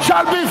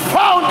shall be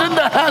found in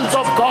the hands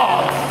of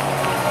God.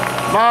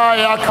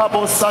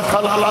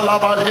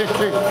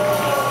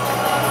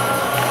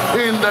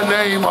 In the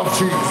name of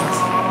Jesus.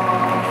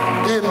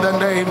 In the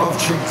name of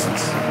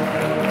Jesus.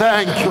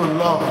 Thank you,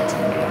 Lord.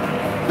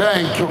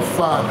 Thank you,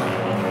 Father.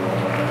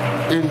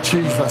 In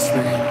Jesus'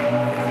 name.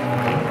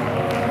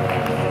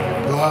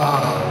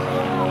 Wow.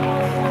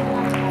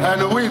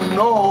 And we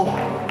know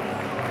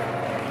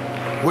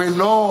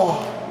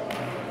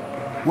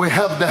we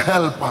have the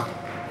helper.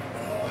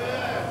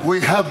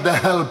 We have the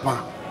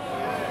helper.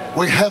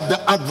 We have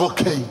the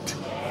advocate.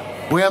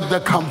 We have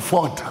the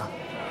comforter,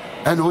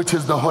 and which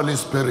is the Holy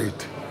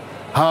Spirit.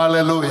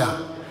 Hallelujah.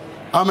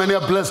 How many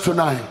are blessed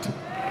tonight?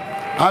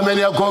 How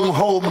many are going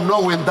home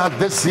knowing that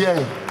this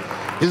year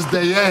is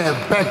the year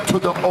back to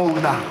the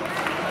owner,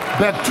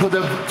 back to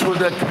the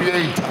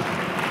creator?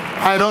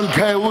 I don't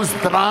care who's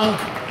drunk,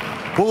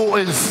 who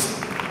is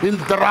in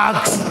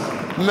drugs.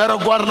 You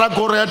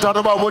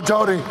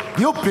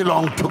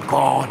belong to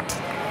God.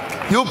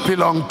 You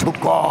belong to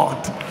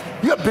God.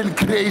 You have been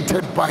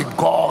created by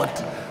God.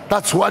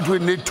 That's what we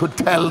need to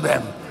tell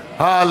them.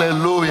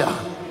 Hallelujah.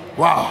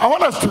 Wow. I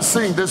want us to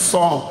sing this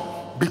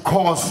song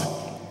because,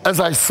 as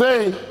I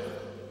say,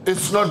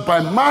 it's not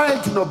by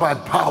might nor by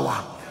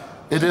power.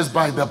 It is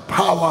by the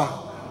power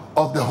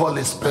of the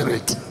Holy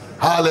Spirit.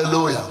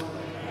 Hallelujah.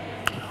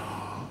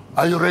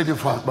 Are you ready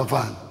for it,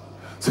 Bafan?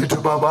 Say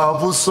to Baba,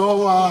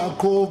 Busowa,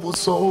 Ko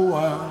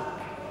Busowa,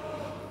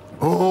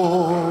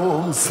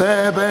 Om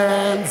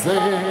Sebenze.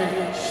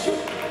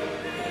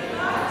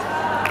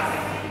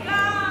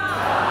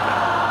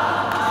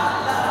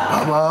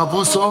 Baba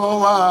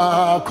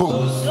Busowa, Ko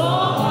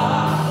Busowa.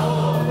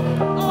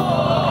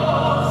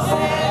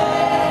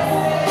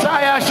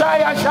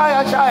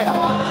 Shaya.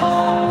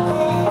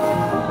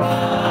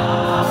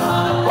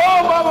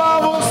 Oh, Baba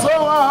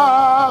Busowa,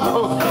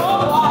 oh,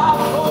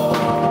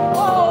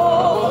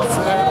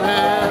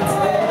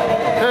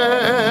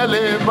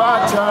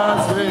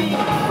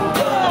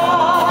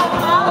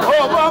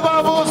 Baba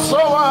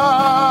Busowa,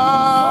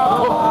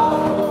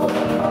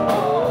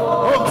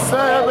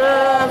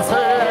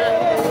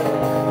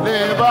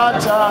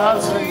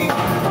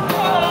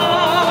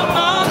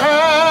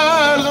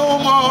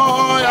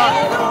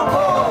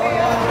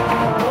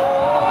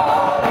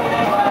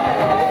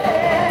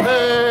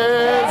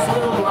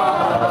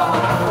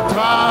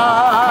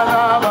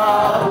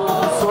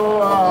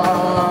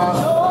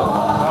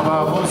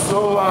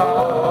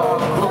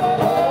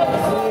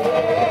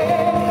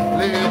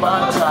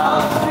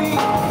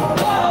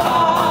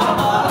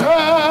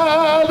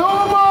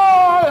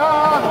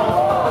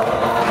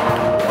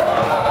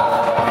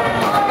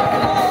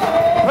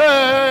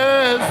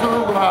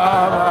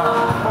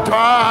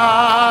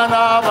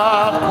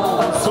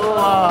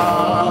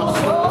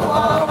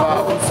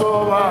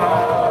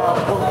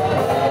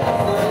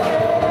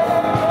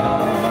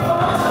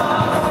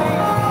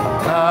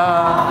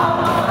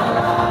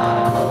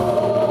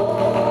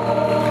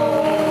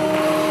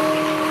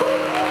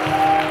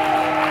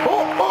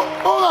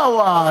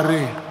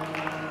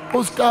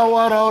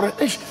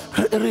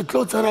 Re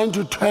close around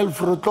to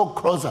 12 o'clock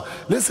crosser.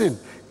 Listen,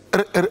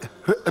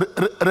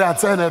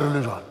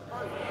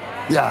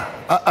 yeah,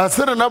 I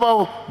said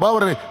about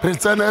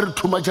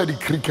too much of the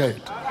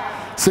cricket.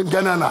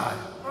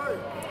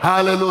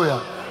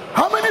 Hallelujah.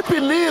 How many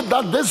believe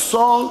that this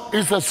song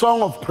is a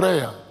song of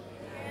prayer?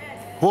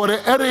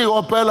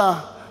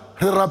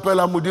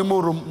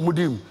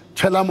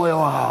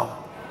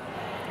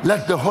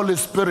 Let the Holy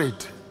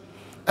Spirit,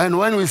 and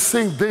when we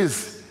sing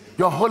this,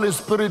 your Holy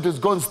Spirit is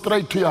going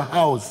straight to your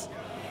house.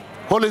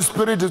 Holy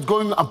Spirit is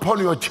going upon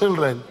your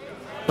children.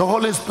 The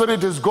Holy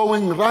Spirit is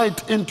going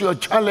right into your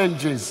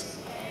challenges.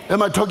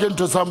 Am I talking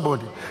to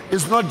somebody?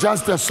 It's not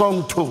just a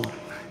song too.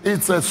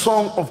 It's a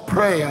song of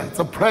prayer. It's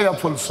a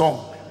prayerful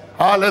song.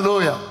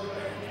 Hallelujah.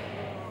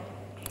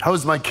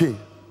 How's my key?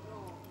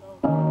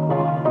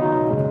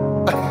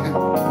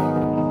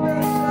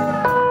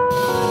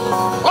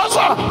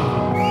 Awesome!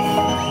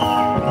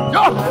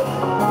 Yo!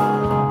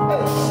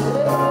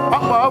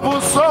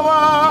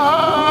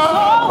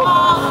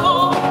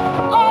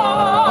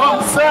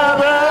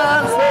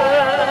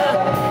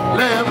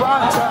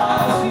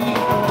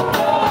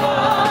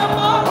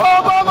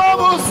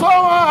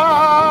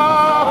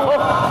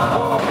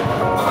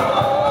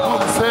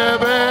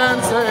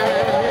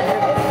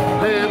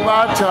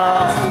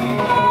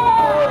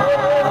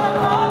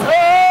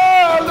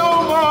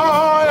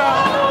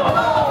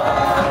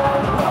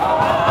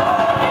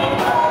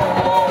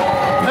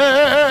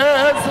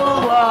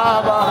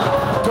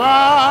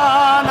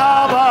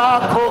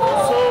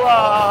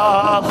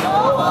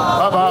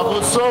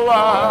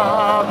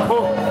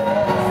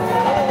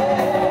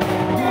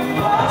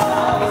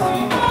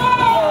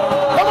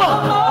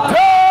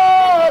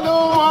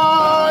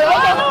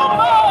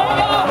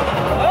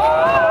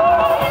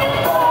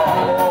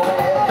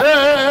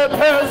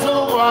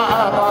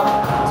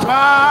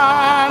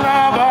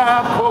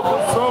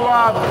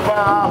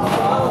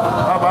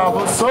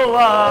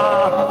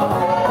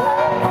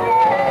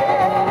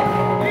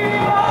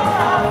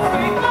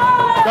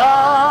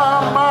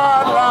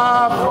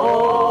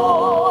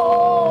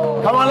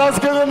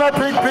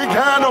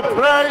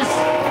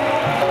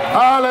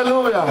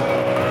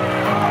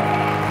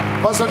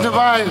 Pastor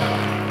Divine,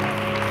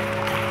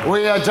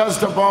 we are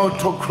just about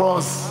to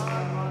cross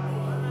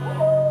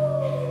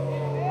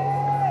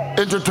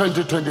into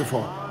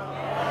 2024.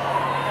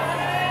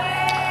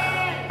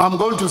 I'm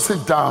going to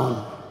sit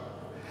down,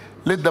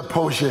 lead the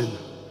portion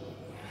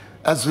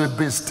as we'll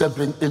be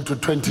stepping into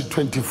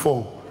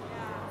 2024,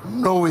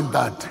 knowing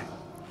that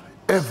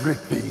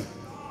everything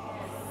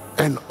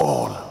and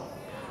all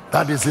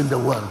that is in the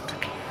world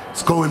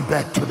is going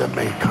back to the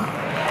Maker.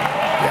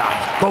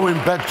 Yeah, going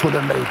back to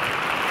the Maker.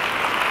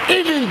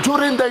 Even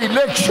during the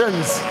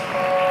elections,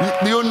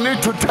 you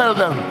need to tell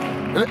them,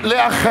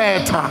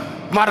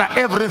 Mara,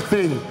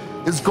 everything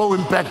is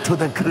going back to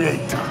the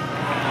Creator.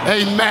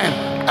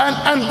 Amen.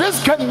 And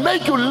this can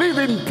make you live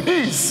in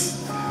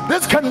peace.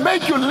 This can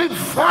make you live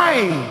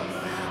fine.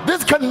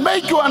 This can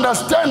make you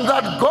understand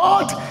that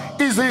God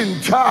is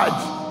in charge.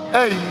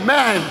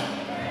 Amen.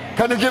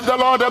 Can you give the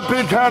Lord a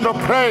big hand of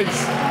praise?